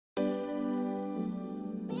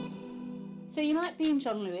So you might be in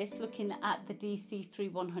John Lewis looking at the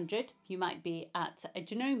DC3100. You might be at a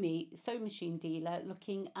Janome sewing machine dealer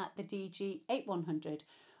looking at the DG8100.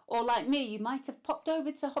 Or like me, you might have popped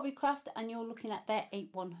over to HobbyCraft and you're looking at their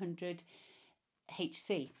 8100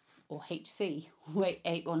 HC or HC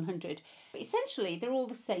 8100. But essentially, they're all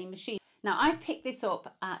the same machine. Now, I picked this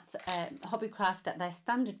up at HobbyCraft at their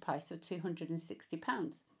standard price of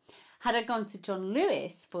 £260. Had I gone to John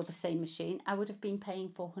Lewis for the same machine, I would have been paying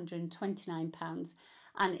 £429.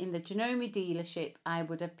 And in the Janome dealership, I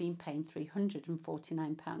would have been paying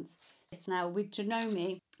 £349. Now, with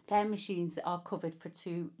Janome, their machines are covered for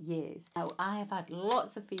 2 years. Now, I have had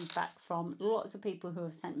lots of feedback from lots of people who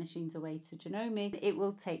have sent machines away to Janome. It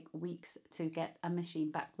will take weeks to get a machine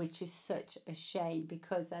back, which is such a shame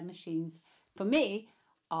because their machines, for me,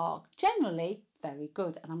 are generally very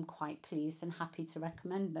good, and I'm quite pleased and happy to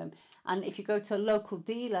recommend them. And if you go to a local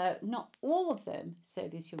dealer, not all of them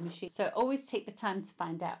service your machine, so always take the time to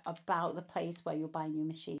find out about the place where you're buying your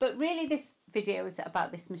machine. But really, this video is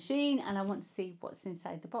about this machine and I want to see what's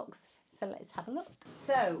inside the box, so let's have a look.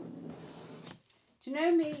 So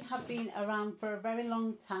Janome have been around for a very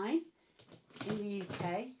long time in the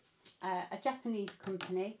UK, a Japanese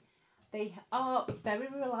company. They are very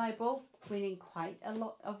reliable, winning quite a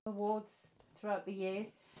lot of awards throughout the years.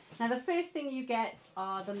 Now, the first thing you get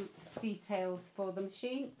are the details for the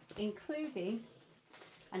machine, including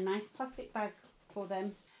a nice plastic bag for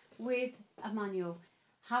them with a manual.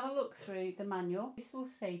 Have a look through the manual. This will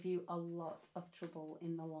save you a lot of trouble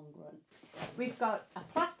in the long run. We've got a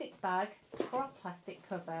plastic bag for a plastic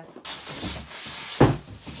cover.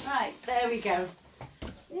 Right, there we go.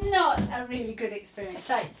 Not a really good experience.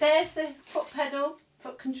 Right, there's the foot pedal,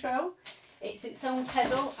 foot control. It's its own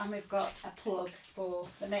pedal, and we've got a plug for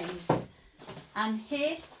the mains. And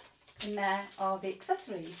here and there are the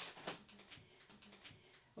accessories.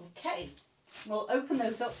 Okay, we'll open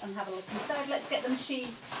those up and have a look inside. Let's get the machine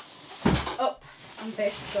up and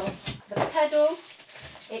vertical. The pedal,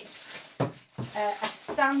 it's a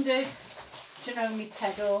standard Janome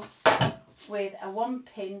pedal with a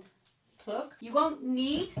 1-pin plug. You won't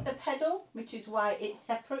need the pedal, which is why it's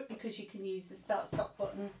separate, because you can use the start stop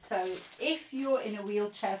button. So if you're in a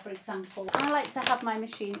wheelchair, for example, I like to have my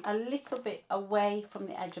machine a little bit away from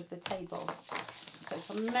the edge of the table. So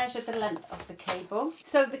if I measure the length of the cable,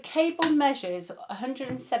 so the cable measures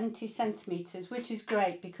 170 centimetres, which is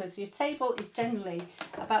great because your table is generally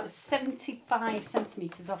about 75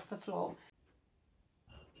 centimetres off the floor.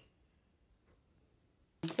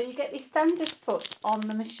 So you get the standard foot on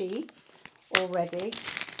the machine already,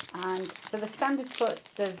 and so the standard foot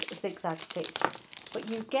does zigzag stitch, but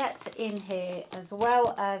you get in here, as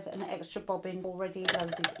well as an extra bobbin already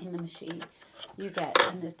loaded in the machine, you get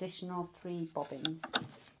an additional 3 bobbins.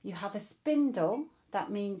 You have a spindle,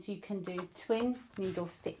 that means you can do twin needle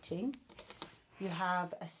stitching. You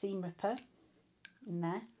have a seam ripper in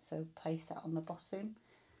there, so place that on the bottom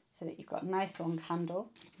so that you've got a nice long handle.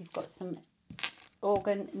 You've got some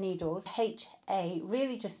organ needles. HA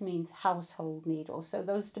really just means household needle, so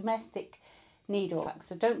those domestic needles.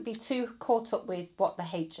 So don't be too caught up with what the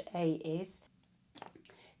HA is.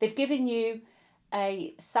 They've given you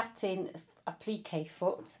a satin applique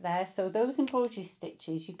foot there, so those embroidery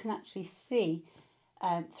stitches you can actually see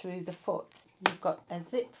through the foot. You've got a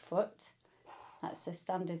zip foot, that's the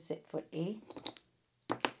standard zip foot E.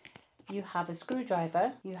 You have a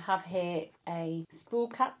screwdriver. You have here a spool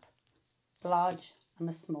cap, large and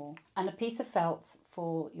a small, and a piece of felt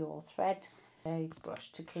for your thread, a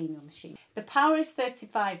brush to clean your machine. The power is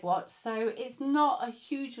 35 watts, so it's not a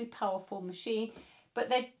hugely powerful machine, but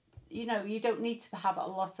they, you know, you don't need to have a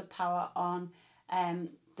lot of power on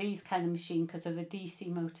these kind of machine because of the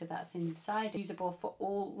DC motor that's inside. Usable for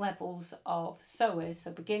all levels of sewers, so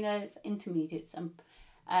beginners, intermediates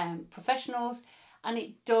and professionals. And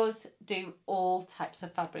it does do all types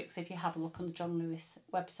of fabrics if you have a look on the John Lewis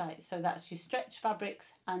website. So that's your stretch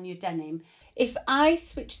fabrics and your denim. If I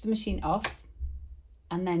switch the machine off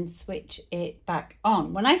and then switch it back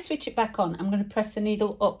on, when I switch it back on, I'm going to press the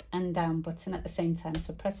needle up and down button at the same time.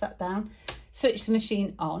 So press that down, switch the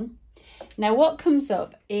machine on. Now what comes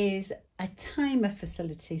up is a timer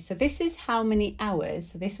facility. So this is how many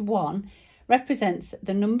hours, so this 1 represents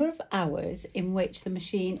the number of hours in which the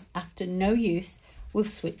machine, after no use, will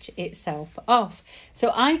switch itself off.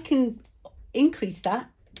 So I can increase that.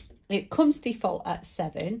 It comes default at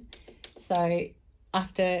 7. So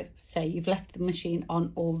after, say, you've left the machine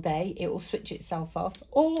on all day, it will switch itself off.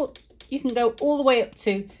 Or you can go all the way up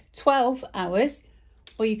to 12 hours,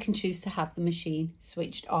 or you can choose to have the machine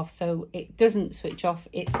switched off so it doesn't switch off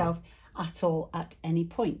itself at all at any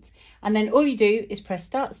point. And then all you do is press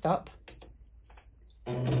start stop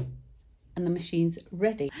and the machine's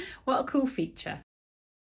ready. What a cool feature.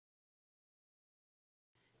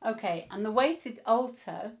 Okay, and the way to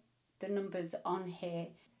alter the numbers on here,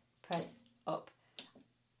 press up.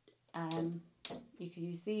 You can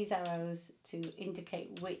use these arrows to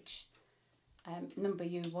indicate which number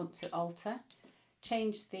you want to alter.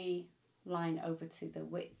 Change the line over to the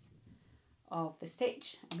width of the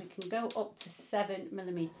stitch, and we can go up to 7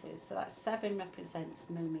 millimeters. So that 7 represents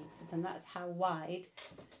millimeters, and that's how wide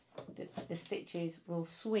the stitches will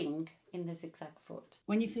swing in the zigzag foot.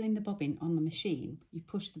 When you fill in the bobbin on the machine, you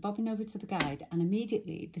push the bobbin over to the guide, and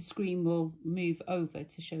immediately the screen will move over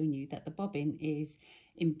to showing you that the bobbin is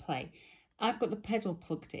in play. I've got the pedal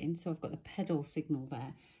plugged in, so I've got the pedal signal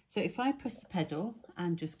there. So if I press the pedal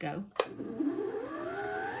and just go,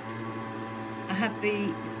 I have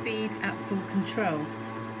the speed at full control.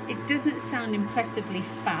 It doesn't sound impressively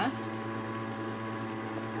fast.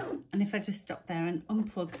 And if I just stop there and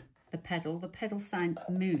unplug the pedal sign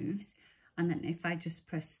moves. And then if I just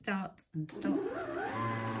press start and stop,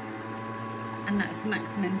 and that's the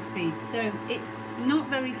maximum speed. So it's not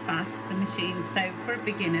very fast, the machine. So for a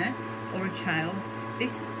beginner or a child,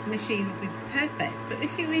 this machine will be perfect. But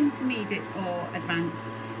if you're intermediate or advanced,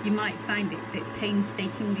 you might find it a bit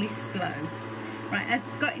painstakingly slow. Right,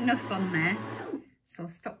 I've got enough on there, so I'll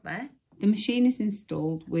stop there. The machine is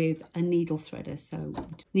installed with a needle threader, so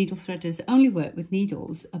needle threaders only work with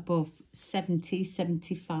needles above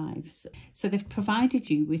 70-75. So they've provided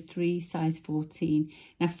you with 3 size 14.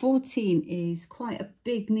 Now 14 is quite a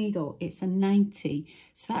big needle, it's a 90,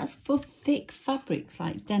 so that's for thick fabrics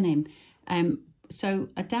like denim. So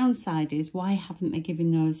a downside is, why haven't they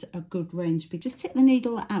given us a good range? But just take the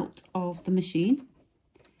needle out of the machine,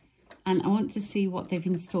 and I want to see what they've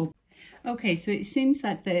installed. Okay, so it seems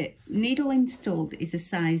like the needle installed is a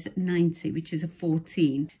size 90, which is a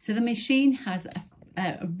 14. So the machine has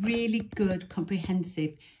a really good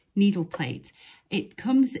comprehensive needle plate. It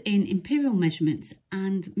comes in imperial measurements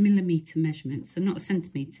and millimetre measurements, so not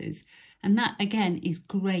centimetres. And that again is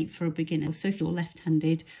great for a beginner. So if you're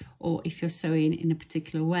left-handed, or if you're sewing in a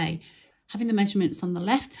particular way, having the measurements on the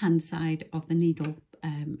left-hand side of the needle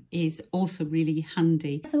is also really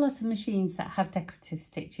handy. There's a lot of machines that have decorative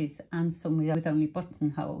stitches and some with only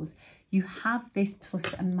buttonholes. You have this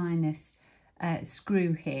plus and minus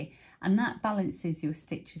screw here, and that balances your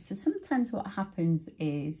stitches. So sometimes what happens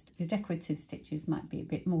is your decorative stitches might be a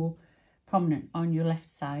bit more prominent on your left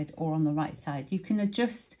side or on the right side. You can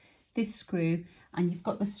adjust this screw, and you've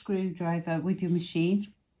got the screwdriver with your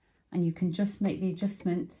machine, and you can just make the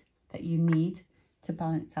adjustments that you need to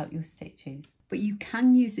balance out your stitches. But you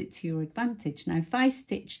can use it to your advantage. Now if I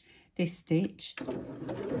stitch this stitch,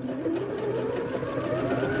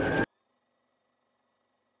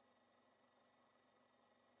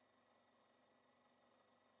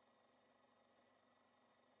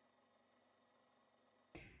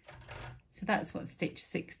 so that's what stitch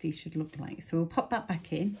 60 should look like. So we'll pop that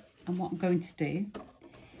back in, and what I'm going to do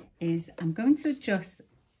is I'm going to adjust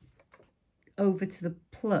over to the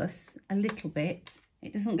plus a little bit.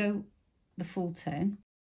 It doesn't go the full turn.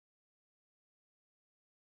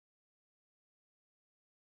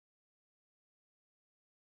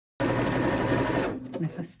 And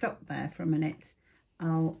if I stop there for a minute,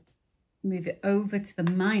 I'll move it over to the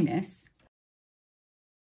minus.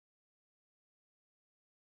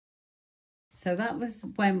 So that was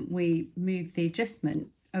when we moved the adjustment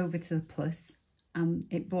over to the plus,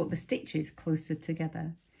 it brought the stitches closer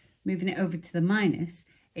together. Moving it over to the minus,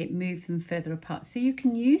 it moved them further apart. So you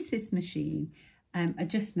can use this machine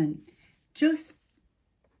adjustment just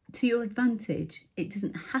to your advantage. It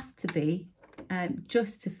doesn't have to be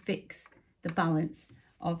just to fix the balance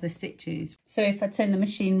of the stitches. So if I turn the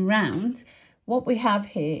machine round, what we have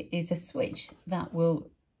here is a switch that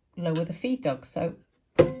will lower the feed dogs. So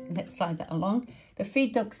let's slide that along. The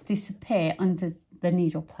feed dogs disappear under the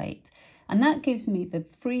needle plate, and that gives me the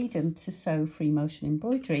freedom to sew free motion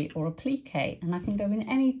embroidery or applique, and I can go in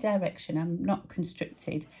any direction. I'm not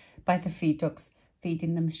constricted by the feed dogs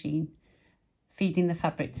feeding the machine, feeding the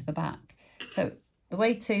fabric to the back. So the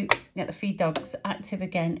way to get the feed dogs active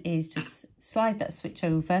again is just slide that switch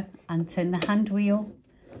over and turn the hand wheel,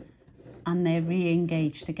 and they're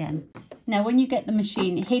re-engaged again. Now when you get the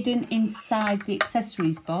machine, hidden inside the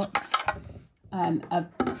accessories box, a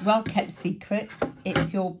well-kept secret,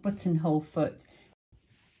 it's your buttonhole foot.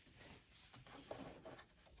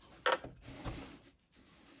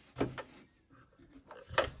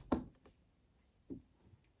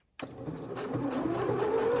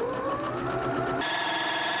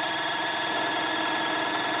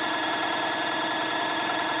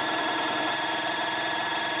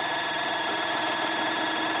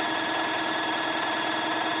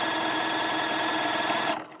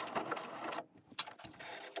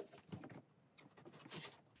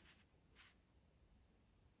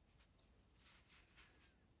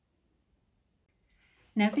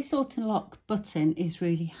 Now this auto-lock button is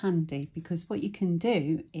really handy because what you can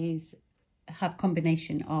do is have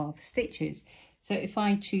combination of stitches. So if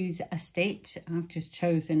I choose a stitch, I've just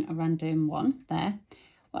chosen a random one there.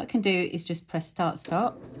 What I can do is just press start,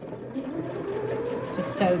 stop,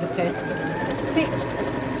 just sew the first stitch,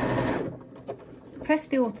 press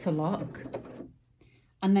the auto lock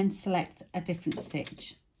and then select a different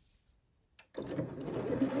stitch.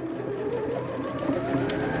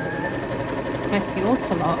 Press the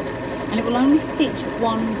auto lock and it will only stitch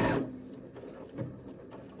one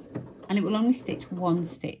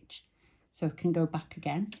stitch. So I can go back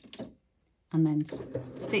again and then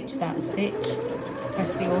stitch that stitch,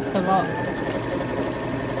 press the auto lock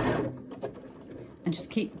and just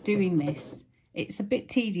keep doing this. It's a bit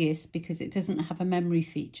tedious because it doesn't have a memory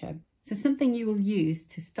feature. So something you will use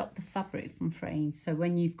to stop the fabric from fraying. So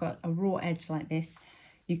when you've got a raw edge like this,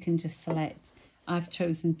 you can just select, I've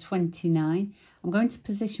chosen 29. I'm going to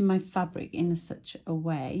position my fabric in such a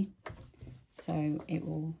way so it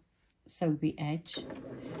will sew the edge.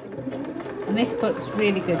 And this foot's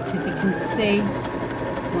really good because you can see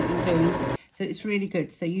what you're doing. So it's really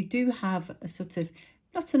good. So you do have a sort of,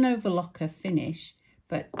 not an overlocker finish,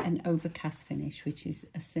 but an overcast finish, which is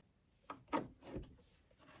a simple.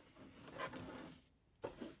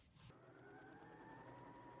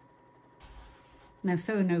 Now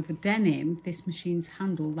sewing over denim, this machine's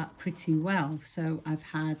handled that pretty well. So I've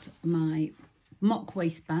had my mock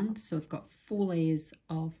waistband, so I've got 4 layers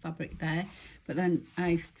of fabric there, but then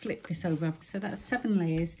I flip this over, so that's 7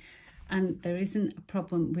 layers, and there isn't a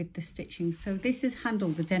problem with the stitching. So this has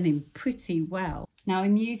handled the denim pretty well. Now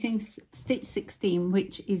I'm using stitch 16,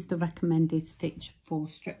 which is the recommended stitch for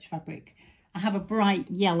stretch fabric. I have a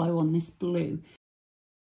bright yellow on this blue.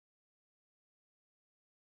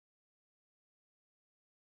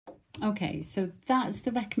 Okay, so that's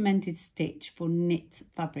the recommended stitch for knit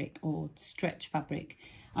fabric or stretch fabric.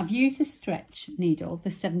 I've used a stretch needle, the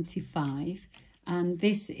 75, and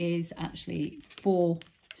this is actually for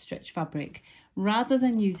stretch fabric rather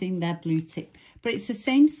than using their blue tip, but it's the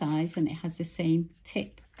same size and it has the same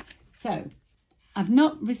tip. So I've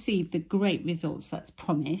not received the great results that's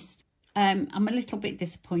promised. I'm a little bit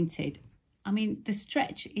disappointed. I mean, the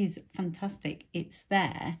stretch is fantastic, it's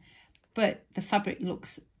there, but the fabric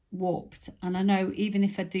looks warped, and I know even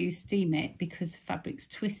if I do steam it, because the fabric's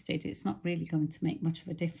twisted, it's not really going to make much of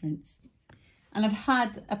a difference. And I've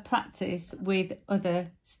had a practice with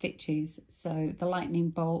other stitches, so the lightning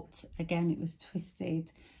bolt, again it was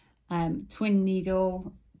twisted, twin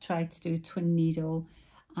needle, tried to do a twin needle.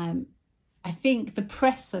 I think the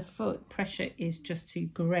presser foot pressure is just too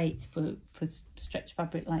great for stretch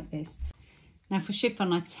fabric like this. Now for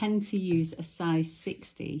chiffon I tend to use a size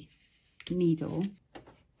 60 needle.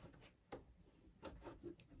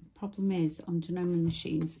 Problem is, on Janome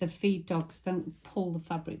machines, the feed dogs don't pull the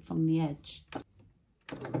fabric from the edge.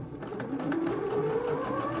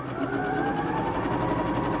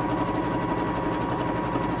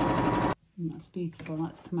 And that's beautiful,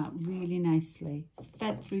 that's come out really nicely. It's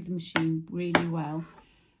fed through the machine really well.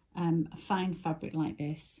 A fine fabric like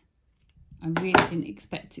this, I really didn't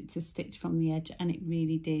expect it to stitch from the edge, and it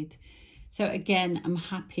really did. So again, I'm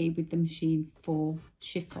happy with the machine for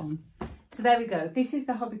chiffon. So there we go. This is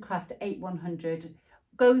the HobbyCraft 8100.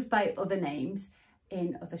 Goes by other names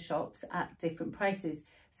in other shops at different prices.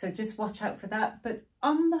 So just watch out for that. But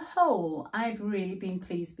on the whole, I've really been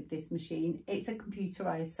pleased with this machine. It's a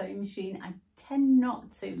computerized sewing machine. I tend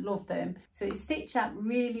not to love them. So it's stitched out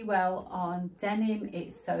really well on denim.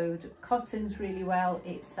 It's sewed cottons really well.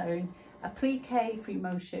 It's sewn applique, free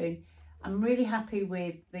motion. I'm really happy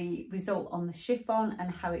with the result on the chiffon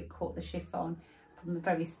and how it caught the chiffon from the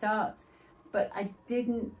very start. But I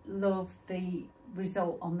didn't love the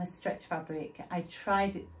result on the stretch fabric. I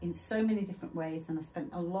tried it in so many different ways, and I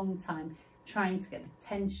spent a long time trying to get the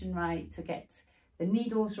tension right, to get the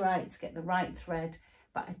needles right, to get the right thread,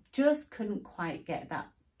 but I just couldn't quite get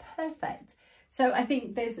that perfect. So I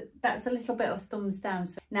think that's a little bit of thumbs down.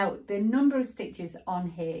 So now the number of stitches on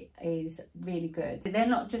here is really good. They're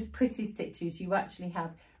not just pretty stitches, you actually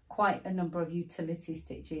have quite a number of utility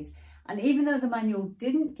stitches. And even though the manual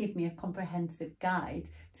didn't give me a comprehensive guide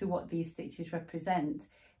to what these stitches represent,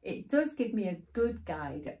 it does give me a good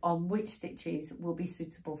guide on which stitches will be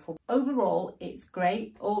suitable for. Overall, it's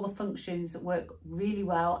great. All the functions work really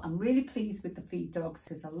well. I'm really pleased with the feed dogs,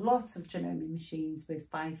 because a lot of Janome machines with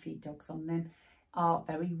 5 feed dogs on them are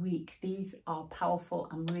very weak. These are powerful.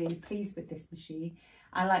 I'm really pleased with this machine.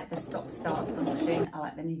 I like the stop-start function. I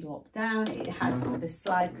like the needle up down. It has the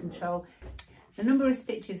slide control. The number of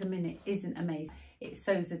stitches a minute isn't amazing. It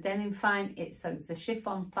sews the denim fine, it sews the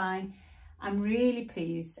chiffon fine, I'm really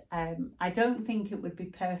pleased. I don't think it would be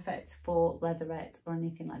perfect for leatherette or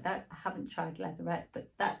anything like that. I haven't tried leatherette, but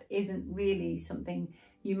that isn't really something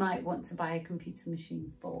you might want to buy a computer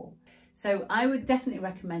machine for. So I would definitely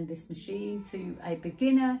recommend this machine to a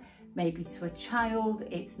beginner, maybe to a child.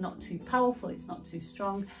 It's not too powerful, it's not too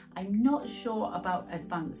strong. I'm not sure about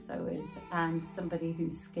advanced sewers and somebody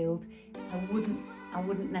who's skilled. I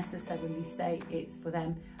wouldn't necessarily say it's for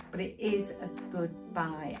them, but it is a good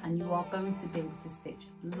buy and you are going to be able to stitch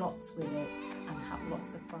lots with it and have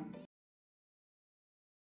lots of fun.